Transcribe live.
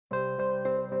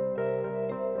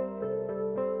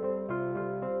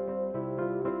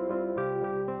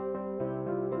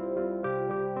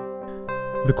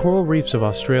The coral reefs of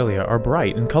Australia are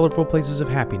bright and colorful places of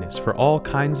happiness for all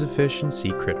kinds of fish and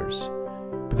sea critters.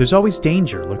 But there's always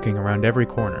danger lurking around every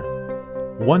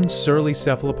corner. One surly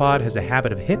cephalopod has a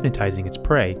habit of hypnotizing its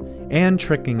prey and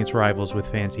tricking its rivals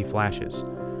with fancy flashes.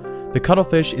 The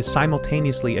cuttlefish is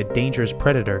simultaneously a dangerous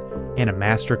predator and a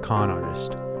master con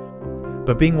artist.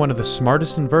 But being one of the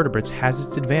smartest invertebrates has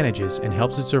its advantages and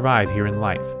helps it survive here in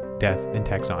life, death, and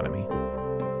taxonomy.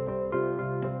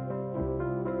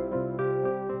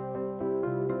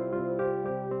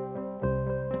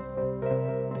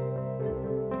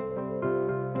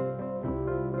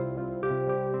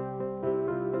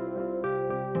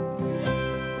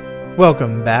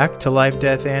 Welcome back to Life,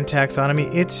 Death, and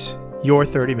Taxonomy. It's your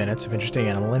 30 minutes of interesting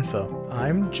animal info.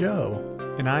 I'm Joe.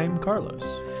 And I'm Carlos.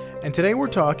 And today we're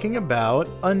talking about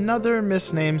another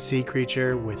misnamed sea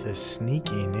creature with a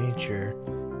sneaky nature.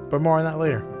 But more on that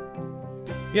later.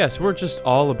 Yes, we're just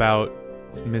all about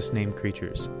misnamed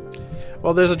creatures.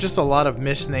 Well, there's just a lot of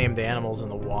misnamed animals in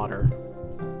the water.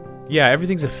 Yeah,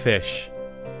 everything's a fish.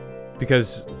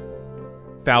 Because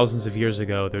thousands of years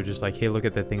ago, they're just like, hey, look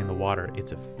at that thing in the water.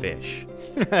 It's a fish.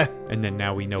 And then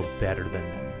now we know better than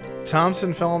them.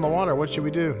 Thompson fell in the water. What should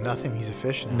we do? Nothing. He's a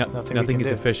fish now. Nothing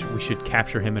is a fish. We should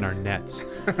capture him in our nets.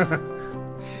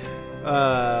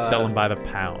 Sell him by the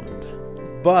pound.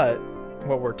 But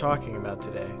what we're talking about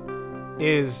today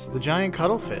is the giant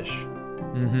cuttlefish.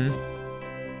 Mm-hmm.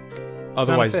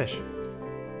 Otherwise, it's not a fish.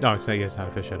 No, it's not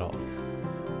a fish at all.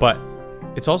 But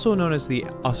it's also known as the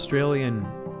Australian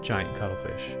giant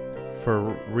cuttlefish for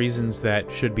reasons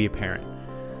that should be apparent.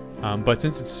 But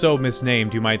since it's so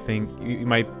misnamed, you'd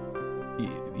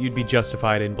be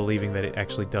justified in believing that it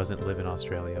actually doesn't live in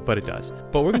Australia, but it does.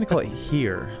 But we're going to call it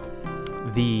here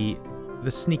the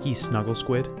sneaky snuggle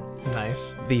squid.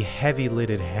 Nice. The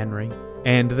heavy-lidded Henry,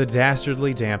 and the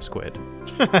dastardly damp squid.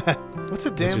 What's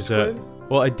a damp squid?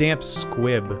 A damp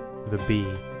squib, the B,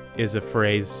 is a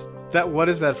phrase. What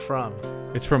is that from?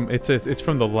 It's from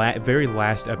the very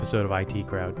last episode of IT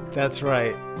Crowd. That's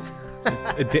right.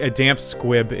 A damp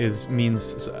squib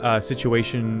means a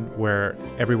situation where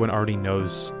everyone already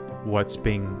knows what's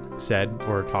being said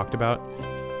or talked about.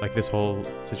 Like, this whole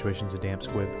situation is a damp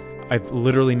squib. I've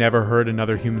literally never heard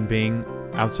another human being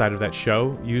outside of that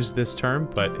show use this term,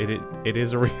 but it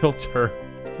is a real term.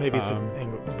 Maybe it's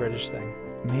an British thing.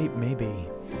 Maybe.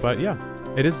 But yeah,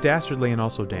 it is dastardly and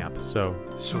also damp, so.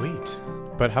 Sweet.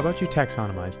 But how about you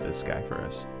taxonomize this guy for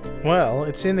us? Well,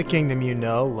 it's in the kingdom you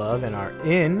know, love, and are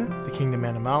in the kingdom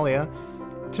Animalia.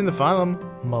 It's in the phylum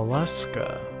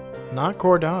Mollusca, not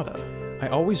Chordata. I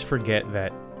always forget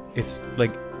that it's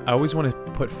like, I always want to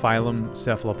put phylum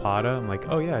Cephalopoda. I'm like,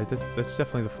 oh yeah, that's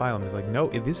definitely the phylum. It's like, no,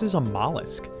 this is a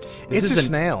mollusk. It's a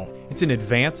snail. It's an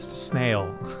advanced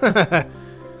snail.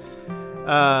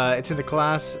 It's in the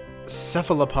class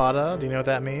Cephalopoda. Do you know what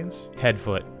that means? Head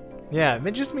foot. Yeah,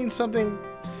 it just means something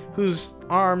whose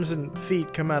arms and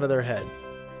feet come out of their head.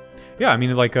 Yeah, I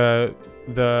mean, like,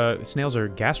 the snails are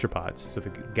gastropods, so the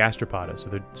gastropoda, so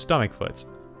they're stomach foots.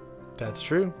 That's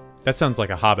true. That sounds like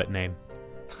a hobbit name.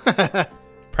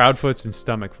 Proudfoots and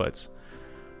stomach foots.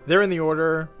 They're in the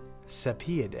order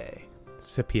Sepiidae.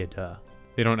 Sepiida.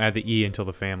 They don't add the E until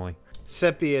the family.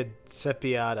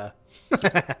 Sepiada.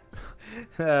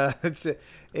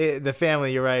 The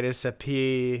family, you're right, is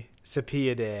Sepiidae.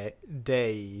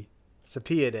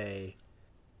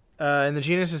 And the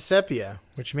genus is Sepia,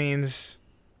 which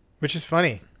is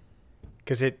funny,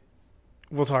 because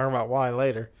we'll talk about why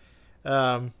later.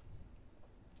 And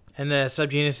the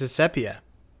subgenus is Sepia.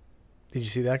 Did you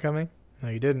see that coming? No,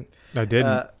 you didn't. I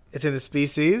didn't. It's in the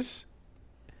species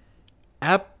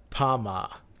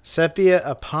Apama. Sepia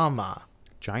apama.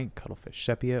 Giant cuttlefish.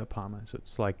 Sepia apama. So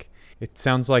it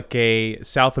sounds like a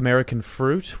South American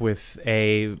fruit with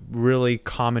a really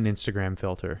common Instagram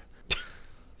filter.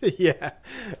 Yeah.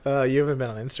 You haven't been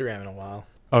on Instagram in a while.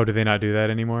 Oh, do they not do that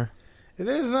anymore?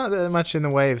 There's not that much in the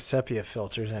way of sepia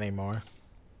filters anymore.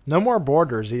 No more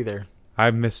borders either.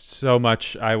 I've missed so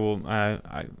much. I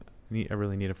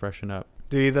really need to freshen up.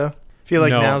 Do you though? I feel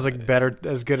like now's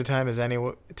as good a time as any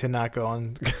to not go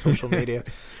on social media.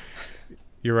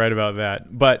 You're right about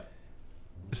that. But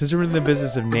since we're in the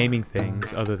business of naming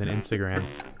things other than Instagram,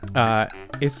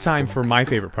 it's time for my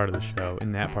favorite part of the show.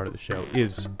 And that part of the show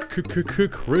is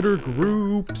critter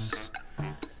groups.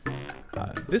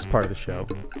 This part of the show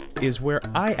is where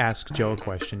I ask Joe a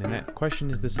question, and that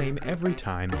question is the same every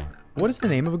time. What is the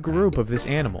name of a group of this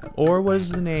animal? Or what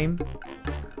is the name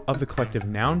of the collective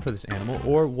noun for this animal?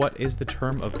 Or what is the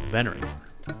term of venery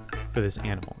for this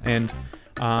animal? And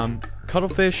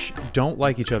cuttlefish don't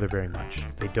like each other very much.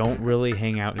 They don't really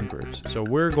hang out in groups. So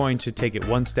we're going to take it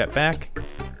one step back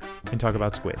and talk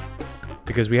about squid.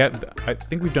 Because I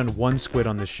think we've done one squid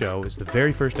on this show. It's the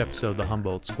very first episode, the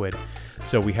Humboldt squid.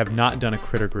 So we have not done a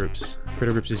Critter Groups.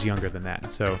 Critter Groups is younger than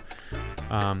that. So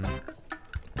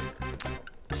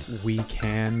we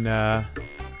can,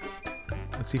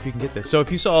 let's see if we can get this. So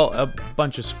if you saw a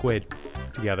bunch of squid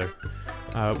together,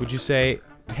 would you say,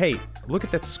 hey, look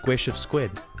at that squish of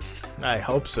squid? I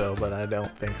hope so, but I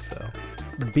don't think so.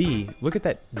 B, look at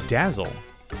that dazzle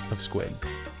of squid.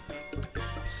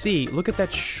 C, look at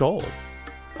that shoal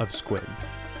of squid.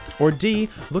 Or D,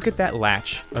 look at that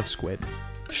latch of squid.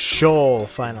 Shoal,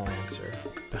 final answer.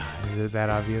 Is it that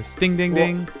obvious? Ding, ding,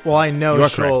 ding. Well, I know You are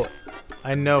shoal. correct.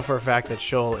 I know for a fact that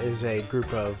shoal is a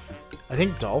group of, I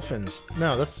think dolphins.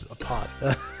 No, that's a pod.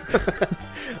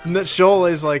 The shoal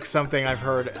is like something I've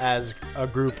heard as a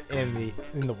group in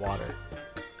the water.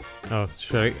 Oh,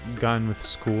 should I have gone with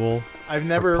school? I've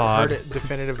never pod. heard it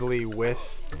definitively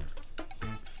with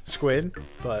squid,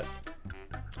 but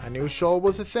I knew shoal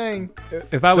was a thing.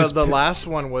 If I was The last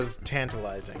one was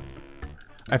tantalizing.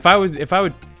 if I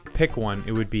would pick one,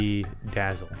 it would be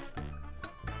dazzle.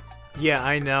 Yeah,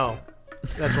 I know.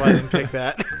 That's why I didn't pick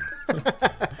that.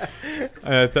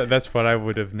 That's what I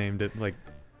would have named it, like,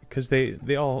 because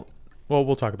they all. Well,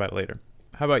 we'll talk about it later.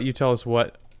 How about you tell us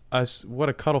what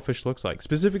a cuttlefish looks like,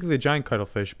 specifically the giant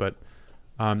cuttlefish, but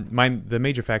the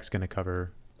major fact's going to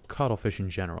cover cuttlefish in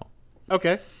general.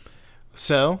 Okay.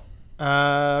 So,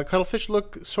 cuttlefish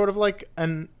look sort of like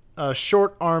a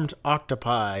short-armed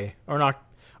octopi, or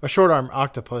a short-armed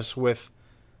octopus with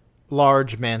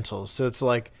large mantles. So it's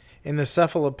like in the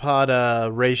cephalopoda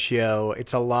ratio,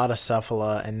 it's a lot of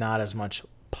cephala and not as much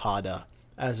poda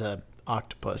as a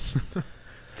octopus.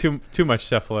 Too much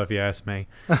cephala, if you ask me.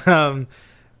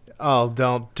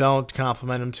 Don't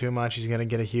compliment him too much. He's gonna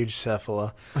get a huge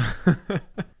cephala.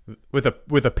 with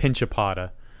a pinch of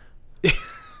poda.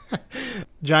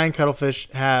 Giant cuttlefish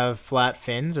have flat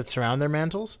fins that surround their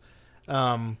mantles,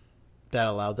 that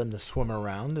allow them to swim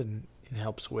around and it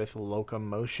helps with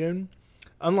locomotion.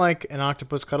 Unlike an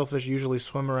octopus, cuttlefish usually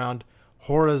swim around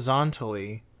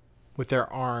horizontally with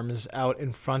their arms out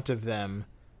in front of them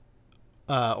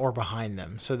or behind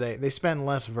them. So they spend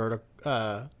less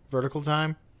vertical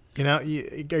time. You know, are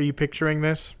you picturing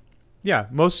this? Yeah,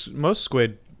 most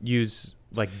squid use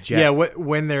like jet. Yeah,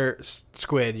 when they're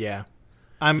squid, yeah.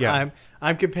 I'm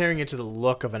comparing it to the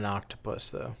look of an octopus,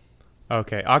 though.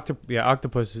 Okay,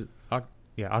 octopuses.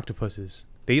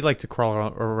 They like to crawl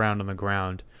around on the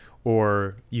ground,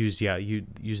 or use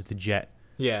the jet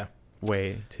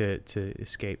way to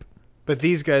escape. But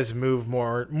these guys move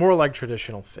more like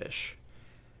traditional fish.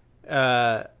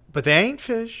 But they ain't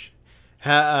fish.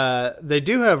 They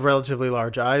do have relatively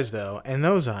large eyes, though, and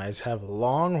those eyes have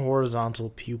long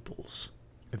horizontal pupils.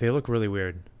 They look really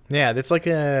weird. Yeah, that's like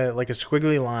a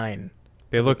squiggly line.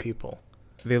 They look people.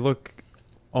 They look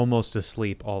almost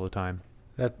asleep all the time.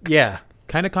 Yeah,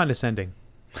 kind of condescending.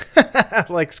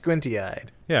 like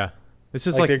squinty-eyed. Yeah, this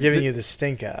is like they're giving you the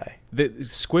stink eye. The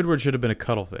Squidward should have been a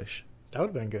cuttlefish. That would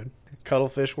have been good.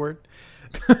 Cuttlefish word.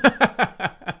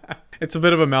 It's a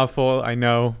bit of a mouthful, I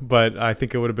know, but I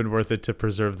think it would have been worth it to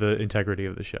preserve the integrity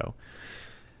of the show.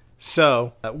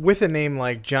 So, with a name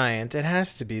like Giant, it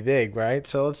has to be big, right?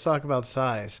 So let's talk about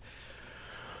size.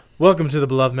 Welcome to the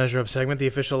Beloved Measure Up segment, the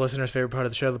official listener's favorite part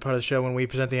of the show, the part of the show when we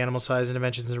present the animal size and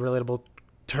dimensions in relatable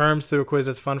terms through a quiz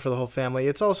that's fun for the whole family.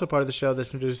 It's also part of the show that's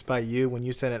produced by you when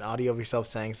you send an audio of yourself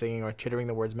saying, singing, or chittering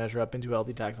the words measure up into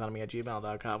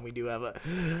healthytaxonomy@gmail.com. We do have a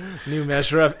new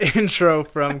Measure Up intro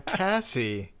from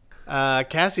Cassie.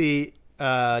 Cassie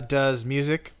does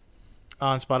music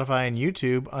on Spotify and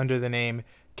YouTube under the name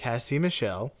Cassie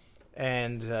Michelle,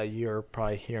 and you're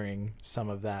probably hearing some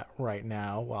of that right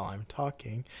now while I'm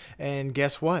talking. And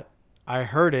guess what? I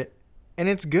heard it, and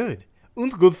it's good.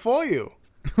 Und good for you.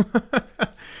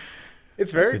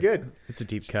 It's very good. It's a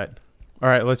deep cut. All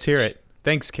right, let's hear it.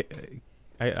 Thanks.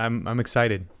 I'm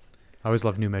excited. I always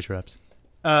love new measure ups.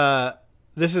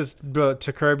 This is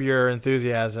to curb your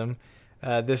enthusiasm.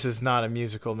 This is not a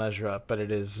musical measure up, but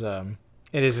it is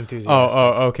enthusiastic.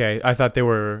 Oh, okay. I thought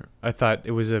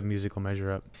it was a musical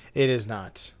measure up. It is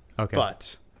not. Okay.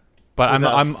 But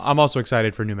I'm also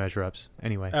excited for new measure ups.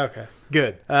 Anyway. Okay.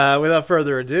 Good. Without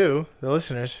further ado, the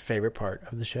listener's favorite part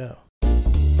of the show.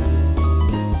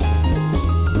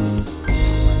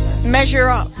 Measure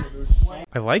up.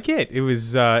 I like it. It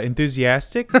was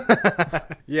enthusiastic.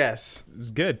 Yes.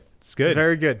 It's good. It's good.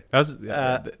 Very good. That was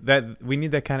that we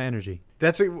need that kind of energy.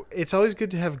 It's always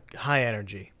good to have high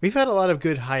energy. We've had a lot of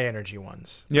good high energy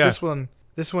ones. Yeah.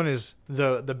 This one is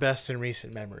the best in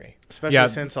recent memory, especially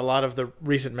since a lot of the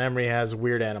recent memory has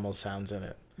weird animal sounds in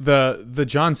it. The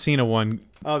John Cena one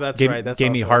Oh, that's gave, right. That's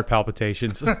gave me also- heart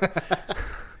palpitations.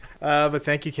 But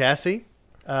thank you, Cassie.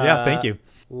 Yeah, thank you.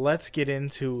 Let's get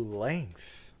into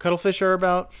length. Cuttlefish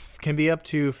can be up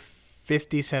to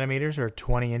 50 centimeters or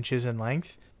 20 inches in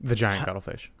length. The giant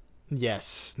cuttlefish.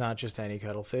 Yes, not just any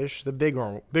cuttlefish, the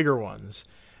bigger ones.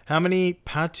 How many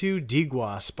Patu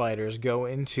digua spiders go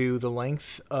into the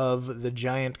length of the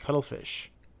giant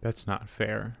cuttlefish? That's not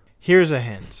fair. Here's a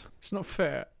hint. It's not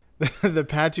fair. The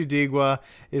Patu digua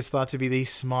is thought to be the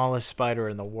smallest spider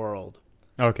in the world.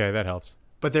 Okay, that helps.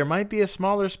 But there might be a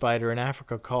smaller spider in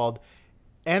Africa called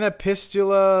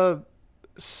Anapistula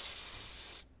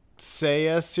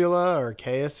caecula or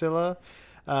caecula.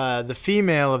 The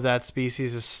female of that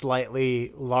species is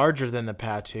slightly larger than the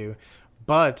Patu,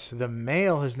 but the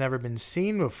male has never been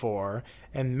seen before,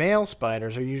 and male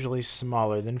spiders are usually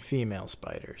smaller than female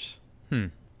spiders.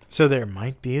 So there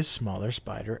might be a smaller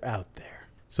spider out there.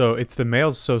 So it's the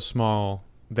male's so small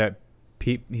that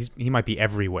he might be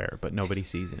everywhere, but nobody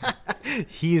sees him.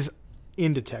 He's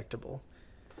indetectable.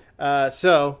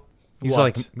 So He's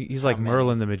what? like How many?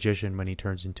 Merlin the magician when he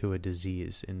turns into a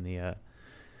disease in the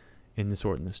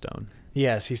Sword in the Stone.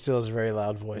 Yes, he still has a very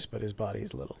loud voice, but his body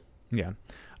is little. Yeah,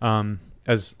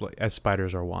 as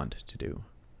spiders are wont to do.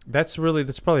 That's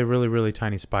probably a really, really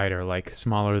tiny spider, like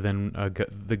smaller than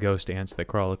the ghost ants that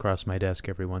crawl across my desk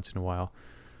every once in a while.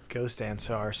 Ghost ants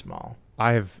are small.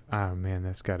 Oh man,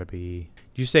 that's got to be.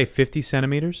 Did you say 50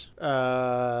 centimeters?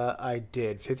 I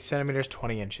did 50 centimeters,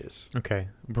 20 inches. Okay,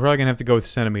 we're probably gonna have to go with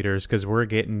centimeters because we're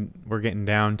getting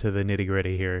down to the nitty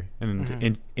gritty here,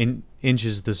 and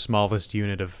inches the smallest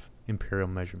unit of imperial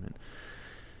measurement.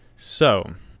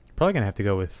 So probably gonna have to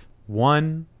go with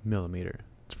 1 millimeter.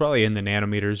 It's probably in the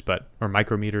nanometers, or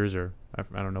micrometers, or I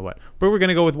don't know what. But we're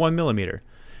gonna go with 1 millimeter,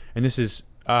 and this is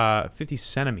 50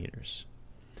 centimeters.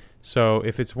 So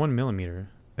if it's 1 millimeter,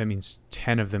 that means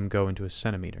 10 of them go into a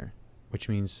centimeter, which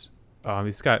means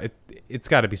it's got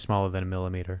to be smaller than a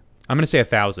millimeter. I'm gonna say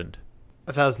 1,000.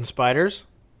 1,000 spiders?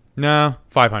 No,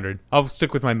 500. I'll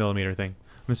stick with my millimeter thing.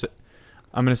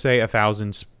 I'm gonna say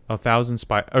 500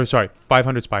 spiders go into the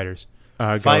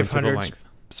 500 length.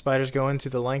 spiders go into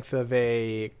the length of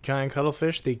a giant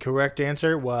cuttlefish. The correct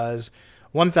answer was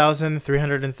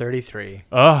 1,333.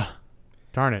 Ugh,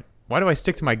 darn it! Why do I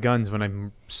stick to my guns when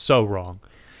I'm so wrong?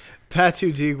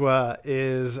 Patu digua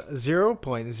is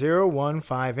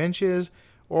 0.015 inches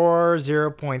or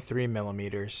 0.3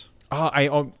 millimeters. I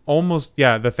almost,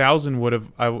 the 1,000 would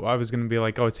have. I was gonna be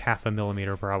like, it's half a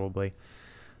millimeter probably,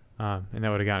 and that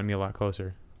would have gotten me a lot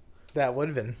closer. That would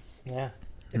have been, yeah.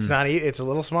 It's not. It's a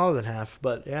little smaller than half,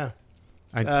 but yeah.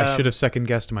 I should have second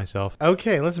guessed myself.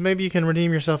 Okay, maybe you can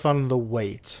redeem yourself on the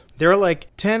weight. They're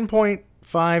like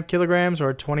 10.5 kilograms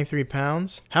or 23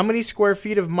 pounds. How many square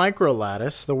feet of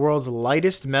microlattice, the world's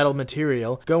lightest metal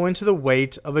material, go into the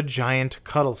weight of a giant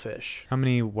cuttlefish? How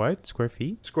many square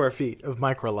feet? Square feet of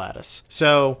microlattice.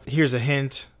 So here's a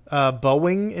hint.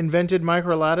 Boeing invented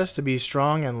microlattice to be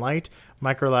strong and light.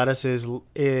 Microlattice is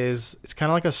it's kind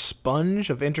of like a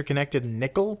sponge of interconnected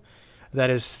nickel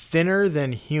that is thinner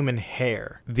than human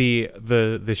hair. The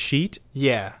sheet?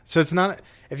 Yeah. So it's not.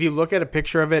 If you look at a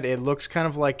picture of it, it looks kind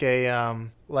of like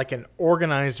an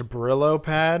organized Brillo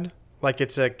pad. Like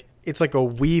it's like a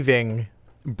weaving.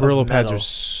 Brillo pads metal. are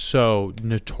so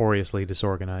notoriously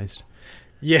disorganized.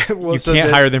 Yeah, well, You can't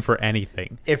hire them for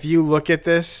anything. If you look at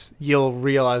this, you'll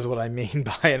realize what I mean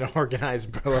by an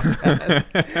organized Brillo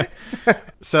pad.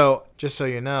 So, just so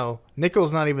you know,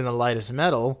 nickel's not even the lightest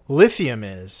metal. Lithium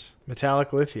is.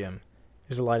 Metallic lithium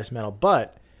is the lightest metal,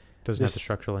 but Doesn't have the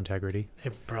structural integrity.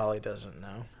 it probably doesn't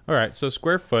know. All right, so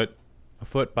square foot, a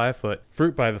foot by a foot,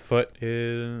 fruit by the foot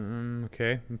is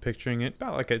okay. I'm picturing it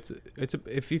about like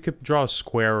if you could draw a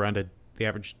square around the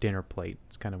average dinner plate,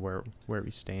 it's kind of where we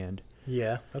stand.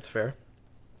 Yeah, that's fair.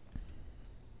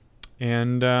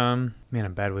 And man,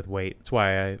 I'm bad with weight. That's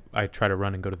why I try to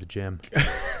run and go to the gym.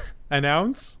 An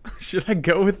ounce? Should I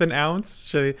go with an ounce?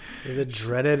 Should I? The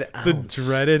dreaded ounce. The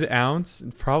dreaded ounce?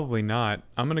 Probably not.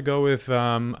 I'm gonna go with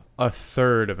a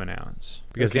third of an ounce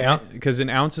because because an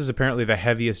ounce is apparently the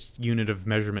heaviest unit of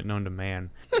measurement known to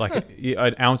man. Like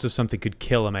an ounce of something could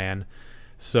kill a man.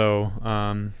 So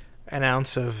an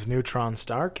ounce of neutron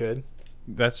star could.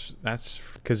 that's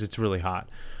because it's really hot.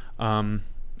 So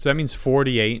that means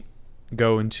 48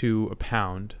 go into a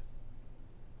pound.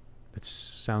 It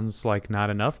sounds like not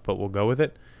enough, but we'll go with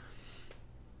it.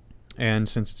 And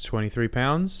since it's 23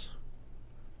 pounds,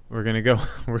 we're gonna go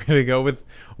with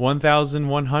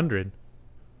 1,100.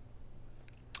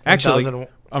 Actually, I'm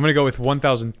gonna go with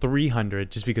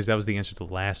 1,300 just because that was the answer to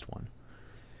the last one.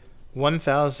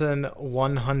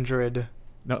 1,100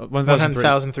 No, 1,300.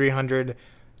 100,300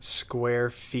 square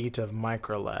feet of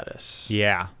microlattice.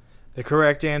 Yeah. The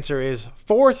correct answer is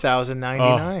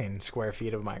 4,099 square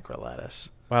feet of microlattice.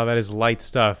 Wow, that is light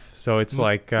stuff. So it's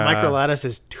like... microlattice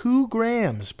is 2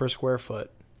 grams per square foot.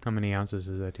 How many ounces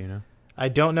is that, do you know? I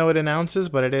don't know it in ounces,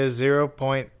 but it is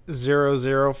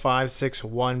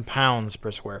 0.00561 pounds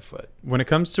per square foot. When it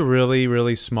comes to really,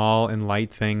 really small and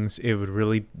light things, it would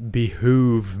really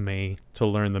behoove me to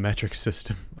learn the metric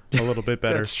system a little bit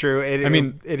better. That's true. It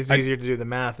is easier to do the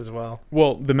math as well.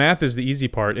 Well, the math is the easy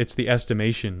part. It's the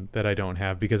estimation that I don't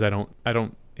have because I don't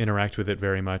interact with it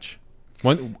very much.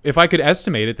 If I could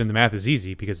estimate it, then the math is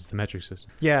easy because it's the metric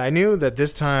system. Yeah, I knew that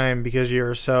this time, because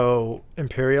you're so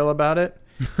imperial about it,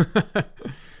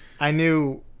 I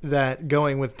knew that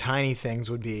going with tiny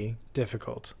things would be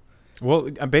difficult.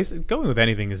 Well, basically going with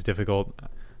anything is difficult.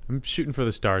 I'm shooting for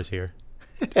the stars here.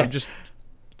 I'm just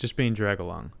being dragged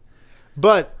along.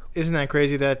 But isn't that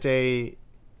crazy that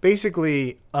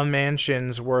basically a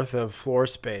mansion's worth of floor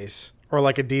space, or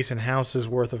like a decent house's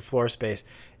worth of floor space,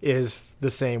 is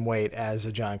the same weight as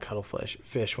a giant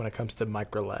cuttlefish when it comes to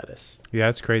microlattice? Yeah,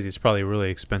 that's crazy. It's probably a really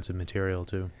expensive material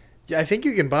too. Yeah, I think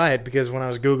you can buy it because when I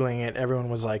was Googling it, everyone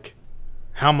was like,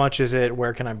 how much is it?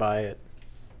 Where can I buy it?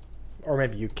 Or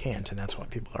maybe you can't, and that's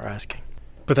what people are asking.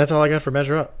 But that's all I got for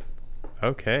Measure Up.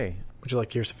 Okay. Would you like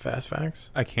to hear some fast facts?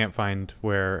 I can't find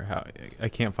I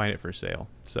can't find it for sale.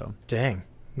 So dang,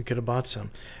 we could have bought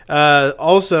some.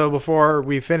 Also, before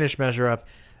we finish Measure Up,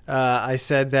 I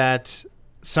said that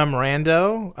some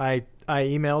rando, I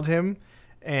emailed him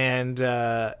and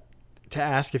to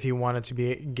ask if he wanted to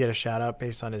get a shout out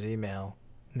based on his email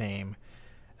name,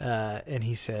 and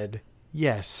he said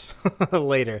yes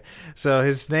later. So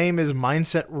his name is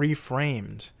Mindset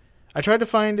Reframed. I tried to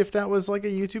find if that was like a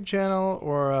YouTube channel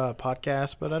or a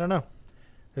podcast, but I don't know.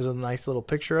 There's a nice little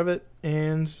picture of it,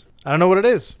 and I don't know what it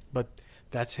is, but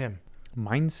that's him.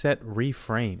 Mindset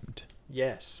Reframed.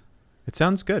 Yes. It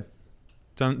sounds good.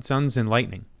 Sounds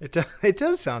enlightening. It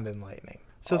does sound enlightening.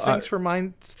 So thanks to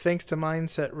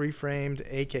Mindset Reframed,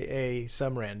 a.k.a.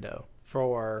 some rando,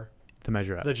 for the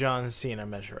Measure Up. The John Cena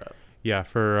Measure Up. Yeah,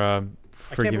 for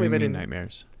giving me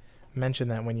nightmares. Mention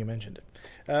that when you mentioned it.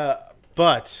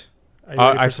 But... Are you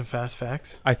ready for some fast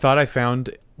facts? I thought I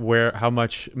found how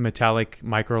much metallic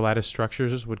microlattice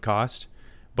structures would cost,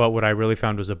 but what I really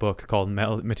found was a book called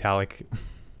Metallic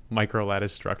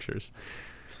Microlattice Structures.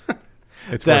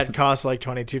 That costs like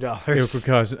 $22.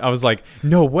 Because I was like,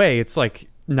 no way, it's like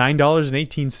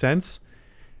 $9.18.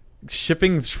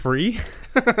 Shipping's free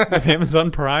with Amazon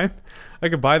Prime. I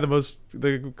could buy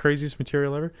the craziest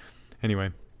material ever. Anyway,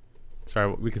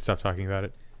 sorry, we could stop talking about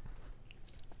it.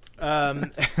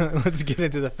 Let's get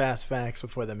into the fast facts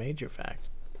before the major fact.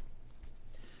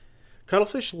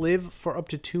 Cuttlefish live for up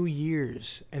to 2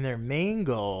 years, and their main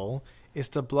goal is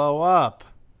to blow up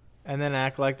and then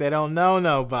act like they don't know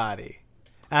nobody.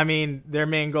 I mean, their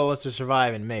main goal is to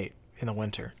survive and mate in the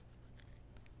winter.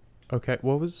 Okay,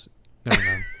 what was... No.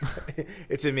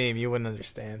 It's a meme. You wouldn't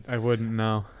understand. I wouldn't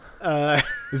know.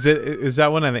 Is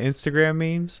that one of the Instagram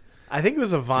memes? I think it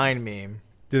was a Vine meme.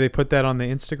 Do they put that on the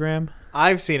Instagram?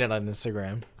 I've seen it on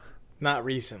Instagram. Not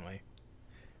recently.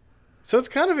 So it's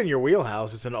kind of in your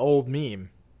wheelhouse. It's an old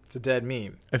meme. It's a dead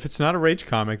meme. If it's not a Rage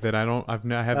comic, then I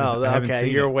haven't seen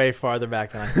it. You're way farther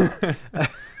back than I thought.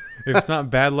 If it's not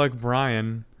Bad Luck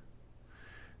Brian,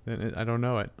 then I don't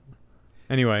know it.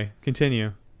 Anyway,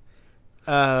 continue.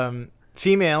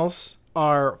 Females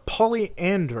are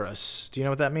polyandrous. Do you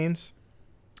know what that means?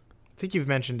 I think you've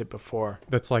mentioned it before.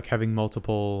 That's like having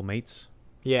multiple mates?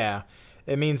 Yeah.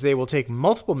 It means they will take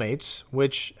multiple mates,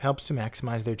 which helps to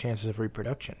maximize their chances of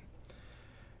reproduction.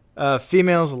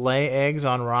 Females lay eggs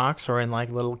on rocks or in like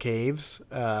little caves,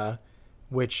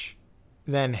 which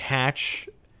then hatch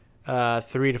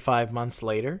 3 to 5 months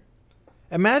later.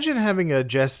 Imagine having a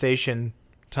gestation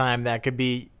time that could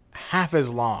be half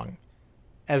as long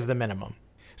as the minimum.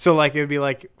 So like it would be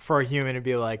like, for a human, it'd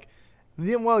be like,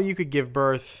 well, you could give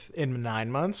birth in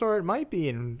 9 months, or it might be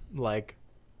in like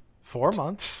 4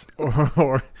 months.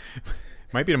 or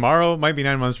might be tomorrow, might be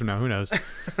 9 months from now, who knows.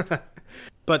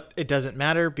 But it doesn't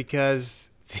matter because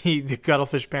the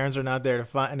cuttlefish parents are not there to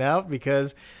find out,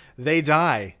 because they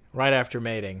die right after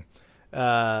mating.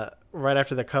 Right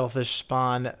after the cuttlefish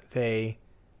spawn, they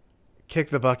kick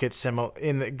the bucket,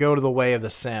 go to the way of the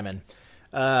salmon.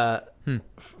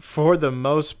 For the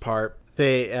most part,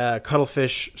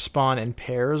 cuttlefish spawn in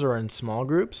pairs or in small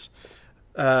groups.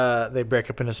 They break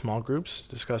up into small groups.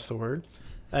 Discuss the word.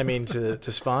 I mean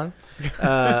to spawn.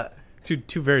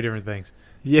 Two very different things.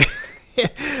 Yeah.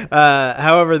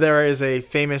 However, there is a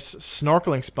famous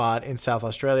snorkeling spot in South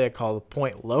Australia called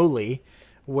Point Lowly,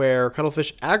 where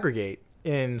cuttlefish aggregate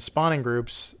in spawning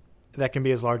groups that can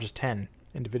be as large as 10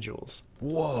 individuals.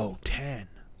 Whoa, 10.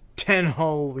 10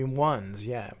 whole ones,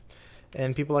 yeah.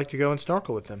 And people like to go and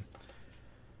snorkel with them.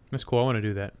 That's cool. I want to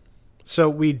do that. So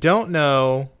we don't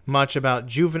know much about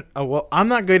well, I'm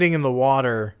not getting in the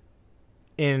water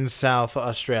in South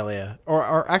Australia.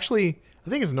 Or actually, I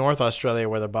think it's North Australia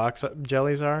where the box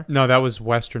jellies are. No, that was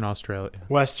Western Australia.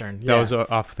 Western, yeah. That was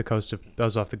off the coast of. That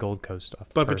was off the Gold Coast.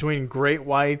 But Perth. between great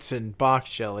whites and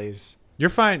box jellies, you're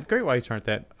fine. Great whites aren't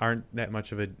that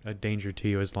much of a danger to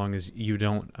you as long as you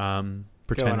don't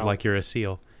pretend like you're a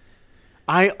seal.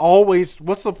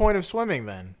 What's the point of swimming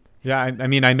then? Yeah, I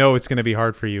mean, I know it's going to be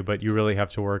hard for you, but you really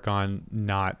have to work on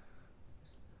not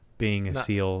being a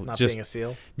seal. Being a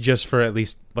seal. Just for at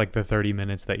least like the 30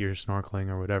 minutes that you're snorkeling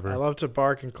or whatever. I love to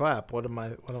bark and clap. What am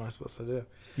I supposed to do?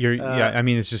 I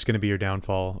mean, it's just going to be your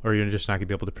downfall, or you're just not going to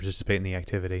be able to participate in the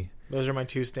activity. Those are my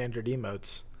 2 standard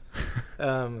emotes.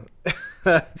 Bark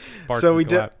so and we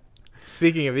clap.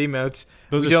 Speaking of emotes,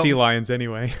 those are sea lions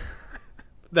anyway.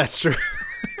 That's true.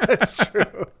 That's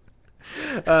true.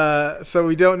 So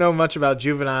we don't know much about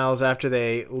juveniles after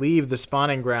they leave the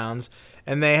spawning grounds,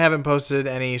 and they haven't posted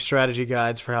any strategy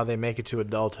guides for how they make it to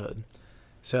adulthood.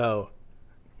 So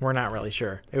we're not really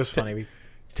sure. It was funny.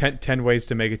 10 ways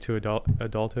to make it to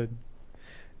adulthood.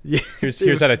 Yeah, here's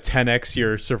how to 10x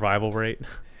your survival rate.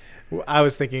 I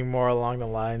was thinking more along the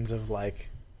lines of like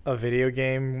a video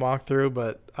game walkthrough,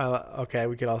 but okay,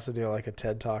 we could also do like a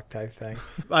TED Talk type thing.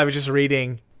 I was just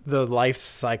reading the life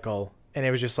cycle, and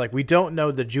it was just like, we don't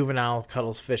know the juvenile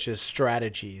cuttlefish's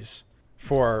strategies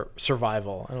for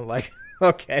survival. And I'm like,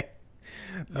 okay.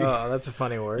 Oh, that's a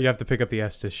funny word. You have to pick up the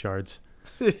Estes shards.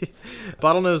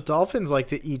 Bottlenose dolphins like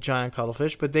to eat giant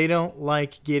cuttlefish, but they don't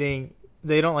like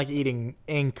eating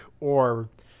ink or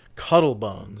cuttle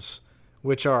bones,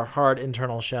 which are hard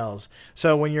internal shells.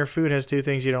 So when your food has 2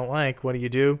 things you don't like, what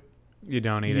do? You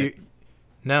don't eat it.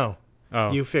 No.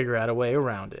 Oh. You figure out a way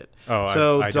around it. Oh,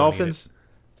 so I dolphins.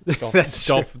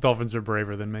 Dolphins are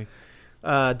braver than me.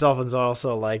 Dolphins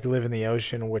also like live in the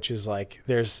ocean, which is like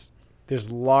there's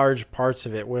large parts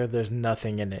of it where there's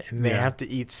nothing in it, and they have to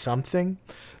eat something.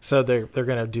 So they're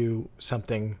gonna do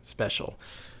something special.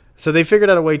 So they figured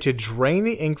out a way to drain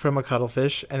the ink from a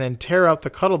cuttlefish and then tear out the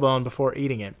cuttle bone before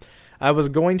eating it. I was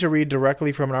going to read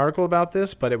directly from an article about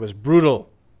this, but it was brutal,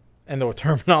 and the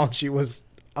terminology was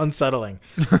unsettling.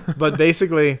 But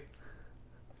basically,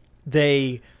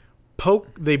 they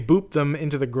boop them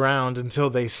into the ground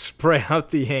until they spray out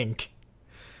the ink.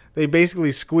 They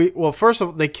basically squeeze. Well, first of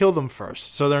all, they kill them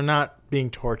first, so they're not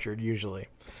being tortured usually.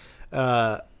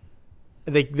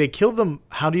 They kill them.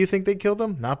 How do you think they kill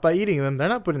them? Not by eating them. They're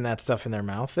not putting that stuff in their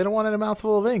mouth. They don't want a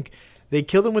mouthful of ink. They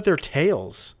kill them with their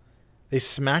tails. They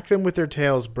smack them with their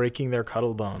tails, breaking their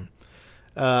cuttle bone.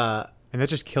 And that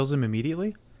just kills them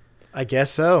immediately? I guess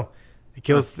so. It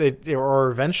kills or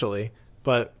eventually,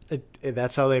 but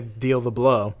that's how they deal the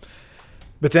blow.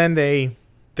 But then they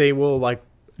will like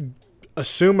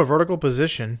assume a vertical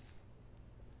position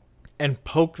and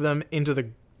poke them into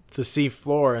the sea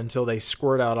floor until they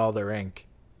squirt out all their ink.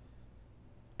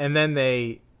 And then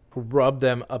they rub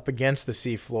them up against the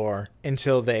sea floor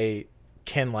until they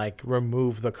can like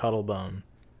remove the cuttle bone.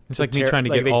 It's like me trying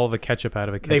to get all the ketchup out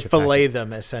of a ketchup They fillet packet.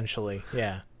 them essentially,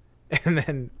 yeah. And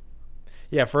then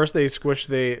first they squish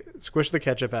the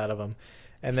ketchup out of them,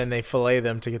 and then they fillet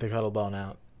them to get the cuttle bone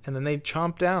out. And then they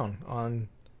chomp down on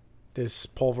this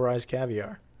pulverized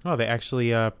caviar. Oh, they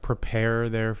actually prepare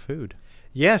their food.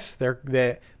 Yes,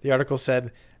 the article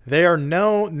said they are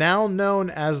now known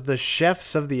as the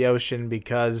chefs of the ocean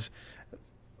because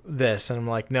this. And I'm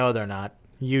like, no, they're not.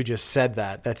 You just said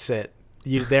that. That's it.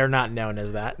 They're not known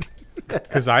as that.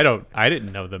 Because I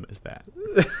didn't know them as that.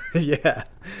 Yeah.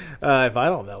 If I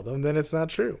don't know them, then it's not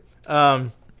true.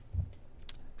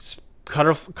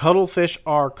 Cuttlefish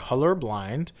are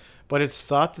colorblind, but it's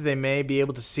thought that they may be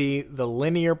able to see the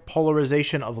linear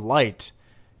polarization of light.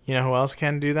 You know who else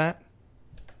can do that?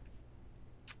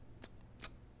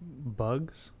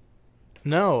 Bugs?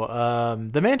 No,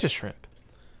 the mantis shrimp.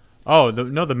 Oh,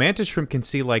 the mantis shrimp can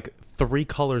see like 3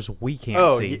 colors we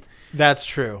can't see. That's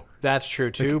true. That's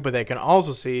true too, but they can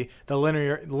also see the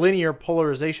linear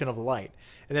polarization of light.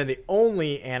 And then the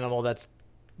only animal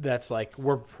that's like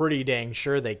we're pretty dang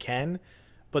sure they can,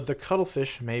 but the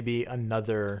cuttlefish may be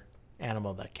another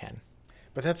animal that can.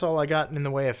 But that's all I got in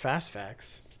the way of fast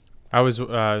facts. I was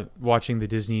watching the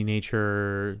Disney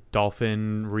Nature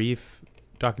Dolphin Reef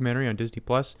documentary on Disney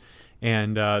Plus,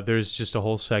 and there's just a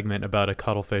whole segment about a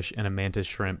cuttlefish and a mantis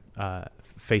shrimp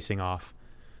facing off.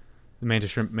 The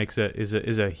mantis shrimp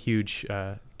is a huge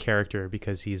character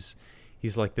because he's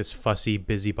he's like this fussy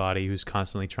busybody who's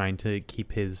constantly trying to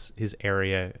keep his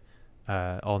area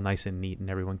all nice and neat, and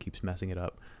everyone keeps messing it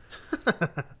up.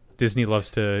 Disney loves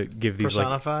to give these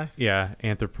personify,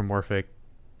 anthropomorphic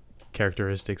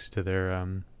characteristics to their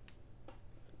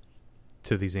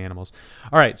to these animals.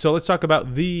 All right, so let's talk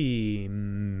about the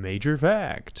major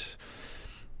fact.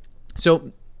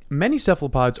 So many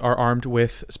cephalopods are armed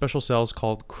with special cells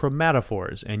called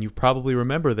chromatophores, and you probably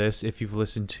remember this if you've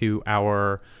listened to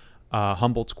our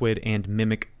Humboldt squid and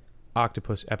mimic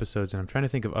octopus episodes, and I'm trying to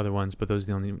think of other ones, but those are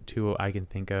the only two I can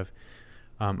think of.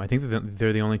 I think that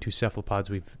they're the only two cephalopods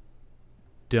we've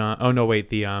done. Oh no, wait,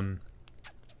 the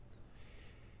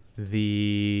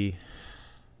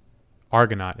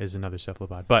Argonaut is another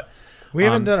cephalopod, but we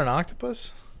haven't done an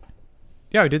octopus.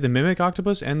 Yeah, we did the mimic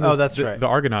octopus, and that's right. The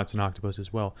Argonaut's an octopus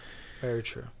as well. Very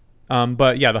true.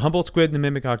 But yeah, the Humboldt squid and the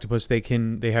mimic octopus, they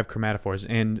have chromatophores,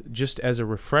 and just as a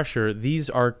refresher, these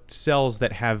are cells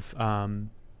that have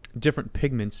different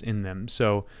pigments in them.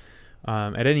 So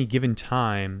at any given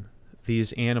time,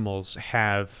 these animals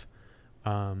have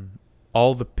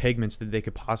all the pigments that they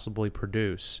could possibly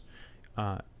produce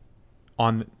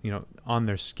on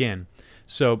their skin.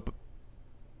 So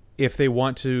if they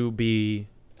want to be,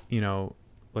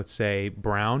 let's say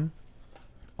brown,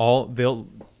 they'll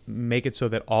make it so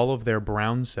that all of their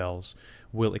brown cells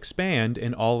will expand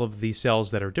and all of the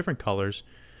cells that are different colors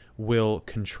will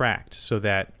contract so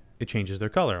that it changes their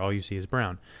color. All you see is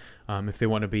brown. If they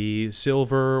want to be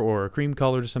silver or cream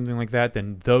colored or something like that,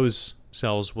 then those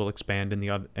cells will expand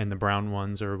and the brown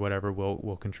ones or whatever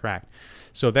will contract.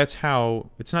 So that's how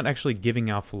it's not actually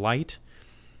giving off light,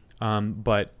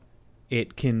 but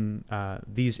it can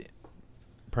these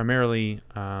primarily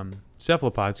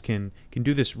cephalopods can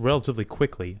do this relatively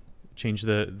quickly, change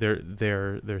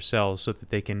their cells so that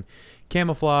they can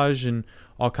camouflage and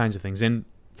all kinds of things. And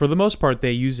for the most part,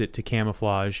 they use it to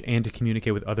camouflage and to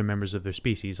communicate with other members of their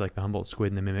species, like the Humboldt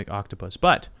squid and the mimic octopus.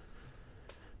 But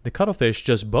the cuttlefish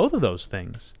does both of those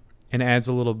things and adds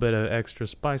a little bit of extra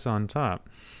spice on top.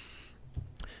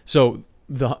 So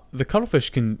the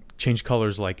cuttlefish can change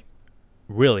colors like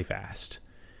really fast.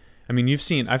 I mean, you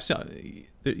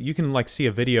can like see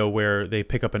a video where they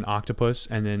pick up an octopus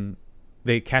and then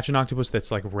they catch an octopus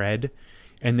that's like red,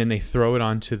 and then they throw it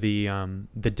onto the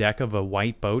deck of a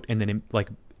white boat, and then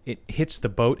it hits the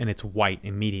boat and it's white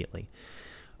immediately,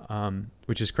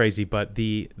 which is crazy. But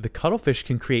the cuttlefish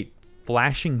can create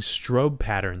flashing strobe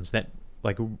patterns that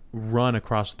like run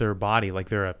across their body like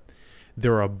they're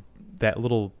that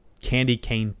little candy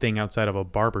cane thing outside of a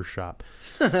barber shop,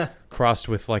 crossed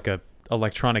with like a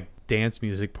electronic dance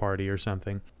music party or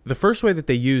something. The first way that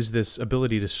they use this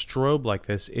ability to strobe like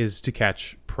this is to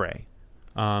catch prey.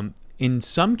 In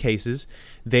some cases,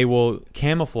 they will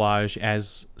camouflage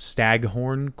as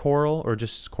staghorn coral or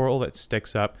just coral that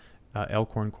sticks up.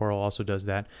 Elkhorn coral also does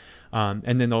that.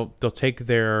 And then they'll take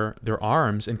their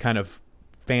arms and kind of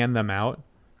fan them out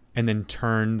and then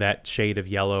turn that shade of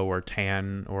yellow or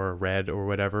tan or red or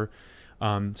whatever,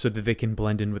 so that they can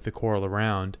blend in with the coral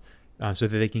around, so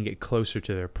that they can get closer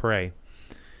to their prey,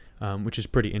 which is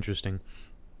pretty interesting.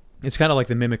 It's kind of like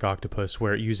the mimic octopus,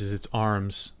 where it uses its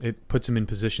arms. It puts them in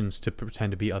positions to pretend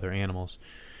to be other animals.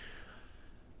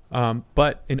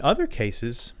 But in other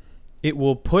cases, it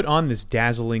will put on this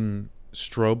dazzling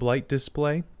strobe light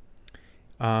display,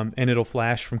 and it'll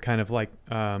flash from kind of like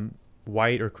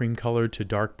white or cream color to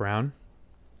dark brown.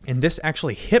 And this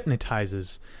actually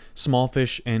hypnotizes small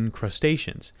fish and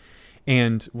crustaceans.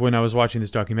 And when I was watching this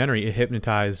documentary, it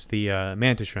hypnotized the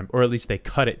mantis shrimp, or at least they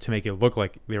cut it to make it look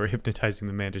like they were hypnotizing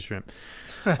the mantis shrimp.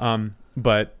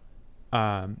 But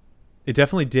it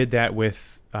definitely did that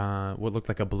with what looked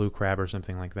like a blue crab or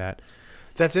something like that.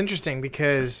 That's interesting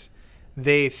because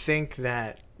they think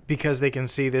that because they can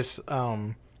see this,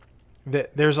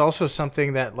 that there's also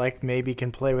something that like maybe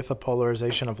can play with the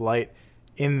polarization of light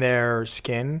in their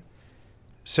skin.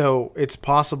 So it's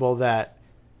possible that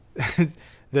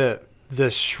the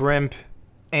shrimp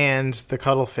and the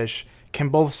cuttlefish can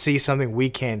both see something we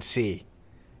can't see.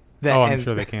 I'm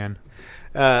sure they can.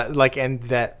 And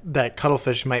that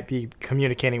cuttlefish might be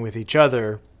communicating with each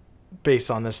other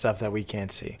based on the stuff that we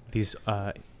can't see. These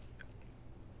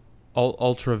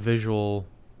ultra visual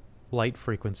light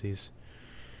frequencies.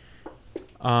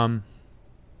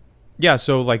 Yeah,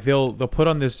 so like they'll put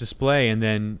on this display, and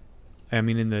then, I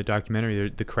mean, in the documentary,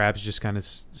 the crab's just kind of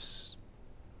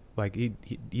like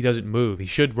he doesn't move. He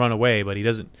should run away, but he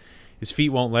doesn't. His feet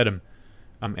won't let him.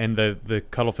 And the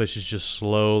cuttlefish is just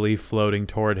slowly floating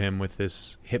toward him with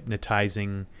this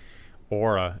hypnotizing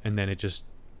aura, and then it just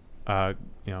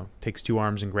takes two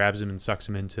arms and grabs him and sucks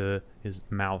him into his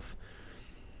mouth.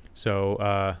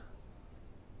 So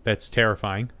that's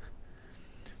terrifying.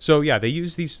 So yeah, they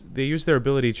use their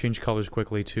ability to change colors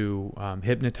quickly to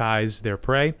hypnotize their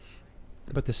prey.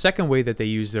 But the second way that they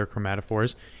use their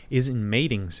chromatophores is in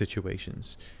mating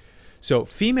situations. So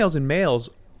females and males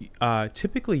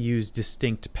typically use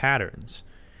distinct patterns.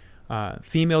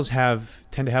 Females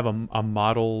tend to have a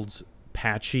mottled,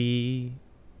 patchy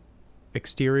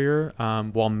exterior,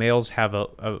 while males have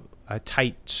a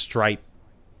tight stripe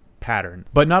pattern.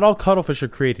 But not all cuttlefish are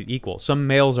created equal. Some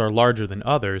males are larger than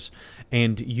others,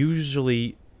 and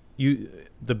usually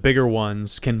the bigger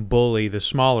ones can bully the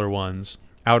smaller ones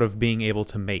out of being able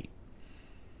to mate.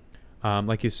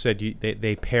 Like you said,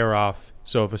 they pair off.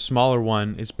 So if a smaller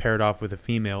one is paired off with a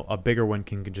female, a bigger one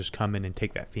can just come in and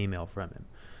take that female from him.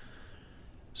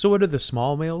 So what do the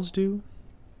small males do?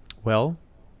 Well,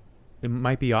 it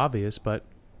might be obvious, but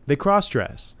they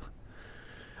cross-dress.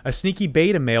 A sneaky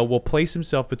beta male will place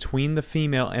himself between the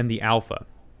female and the alpha.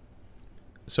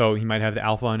 So he might have the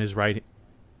alpha on his right,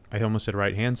 I almost said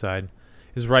right-hand side,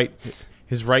 his right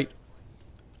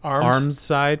arm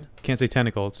side. Can't say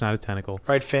tentacle, it's not a tentacle.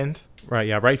 Right fin. Right,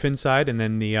 yeah, right fin side, and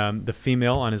then the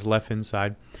female on his left fin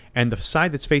side. And the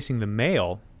side that's facing the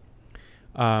male,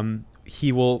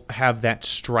 he will have that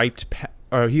striped,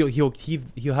 or he'll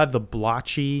have the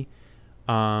blotchy,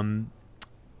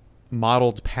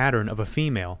 mottled pattern of a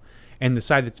female, and the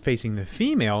side that's facing the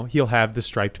female, he'll have the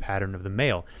striped pattern of the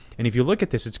male. And if you look at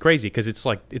this, it's crazy because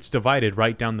it's divided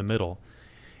right down the middle.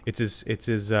 It's as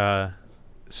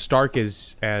stark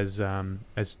as Iron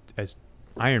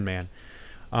Man.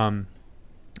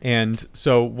 And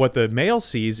so what the male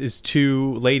sees is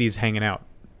two ladies hanging out.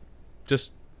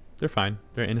 They're fine.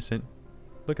 They're innocent.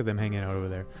 Look at them hanging out over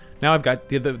there. Now I've got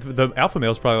the alpha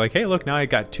male's probably like, hey, look, now I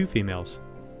got two females.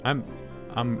 I'm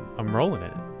rolling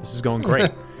it. This is going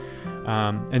great.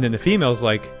 And then the female's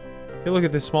like, hey, look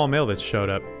at this small male that's showed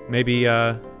up. Maybe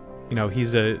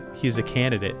he's a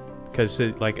candidate because,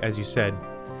 like as you said,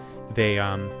 they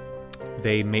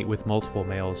mate with multiple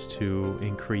males to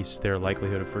increase their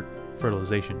likelihood of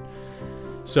fertilization.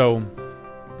 So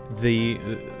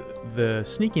the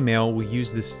sneaky male will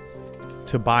use this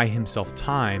to buy himself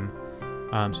time,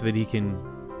 so that he can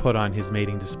put on his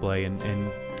mating display,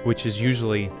 and which is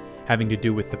usually having to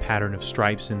do with the pattern of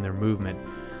stripes in their movement,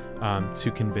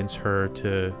 to convince her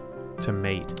to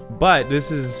mate. But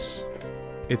it's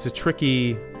a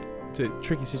tricky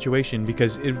situation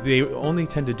because they only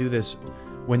tend to do this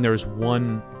when there's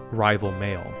one rival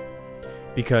male,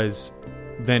 because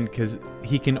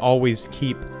he can always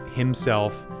keep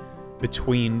himself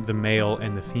between the male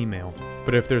and the female.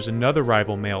 But if there's another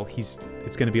rival male,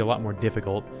 it's going to be a lot more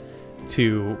difficult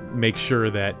to make sure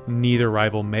that neither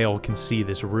rival male can see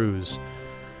this ruse.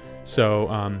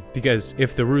 So, because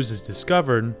if the ruse is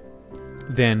discovered,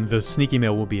 then the sneaky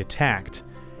male will be attacked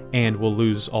and will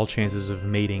lose all chances of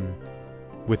mating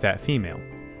with that female.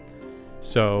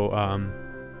 So,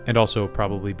 and also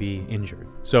probably be injured.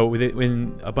 So,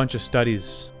 in a bunch of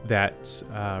studies that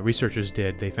researchers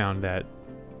did, they found that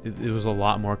it was a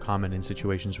lot more common in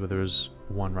situations where there was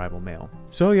one rival male.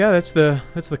 So yeah, that's the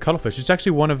cuttlefish. It's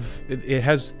actually it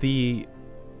has the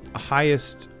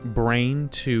highest brain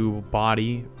to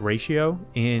body ratio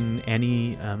in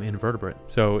any invertebrate.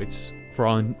 So it's, for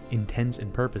all intents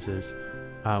and purposes,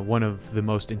 one of the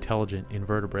most intelligent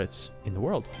invertebrates in the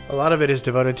world. A lot of it is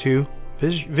devoted to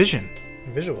vision,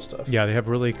 visual stuff. Yeah, they have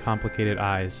really complicated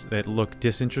eyes that look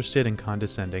disinterested and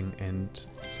condescending and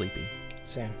sleepy.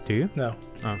 Same. Do you? No.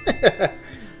 Oh.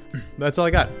 That's all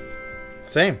I got.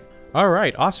 Same. All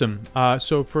right, awesome.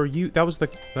 So for you, that was the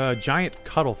giant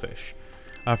cuttlefish.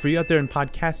 For you out there in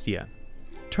Podcastia,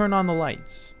 turn on the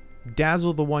lights,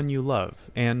 dazzle the one you love,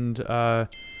 and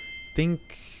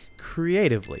think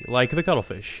creatively, like the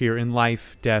cuttlefish here in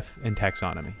Life, Death, and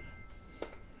Taxonomy.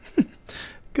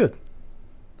 Good.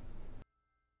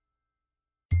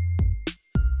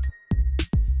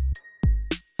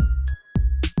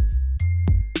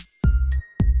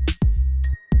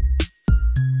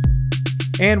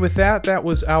 And with that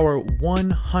was our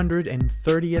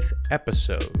 130th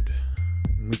episode.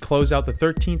 We close out the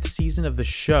 13th season of the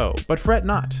show, but fret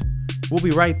not. We'll be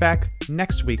right back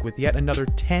next week with yet another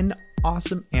 10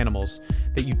 awesome animals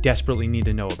that you desperately need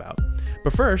to know about.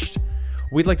 But first,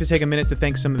 we'd like to take a minute to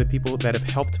thank some of the people that have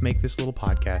helped make this little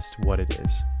podcast what it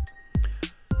is.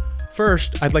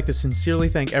 First, I'd like to sincerely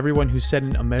thank everyone who sent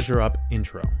in a Measure Up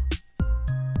intro.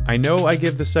 I know I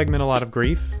give the segment a lot of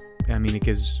grief. I mean, it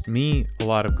gives me a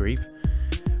lot of grief.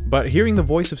 But hearing the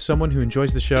voice of someone who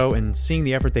enjoys the show and seeing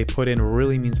the effort they put in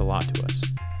really means a lot to us.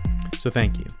 So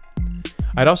thank you.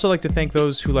 I'd also like to thank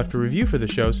those who left a review for the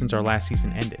show since our last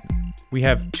season ended. We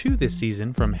have 2 this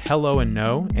season from Hello and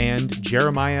No, and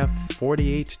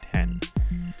Jeremiah4810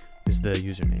 is the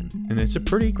username. And it's a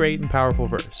pretty great and powerful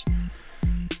verse.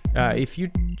 If you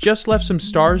just left some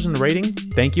stars in the rating,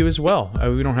 thank you as well.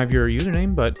 We don't have your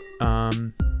username, but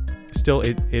still,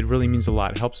 it really means a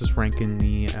lot. It helps us rank in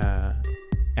the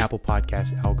Apple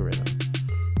Podcast algorithm.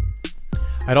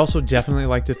 I'd also definitely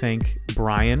like to thank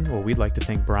Brian, or we'd like to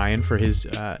thank Brian for his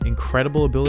incredible ability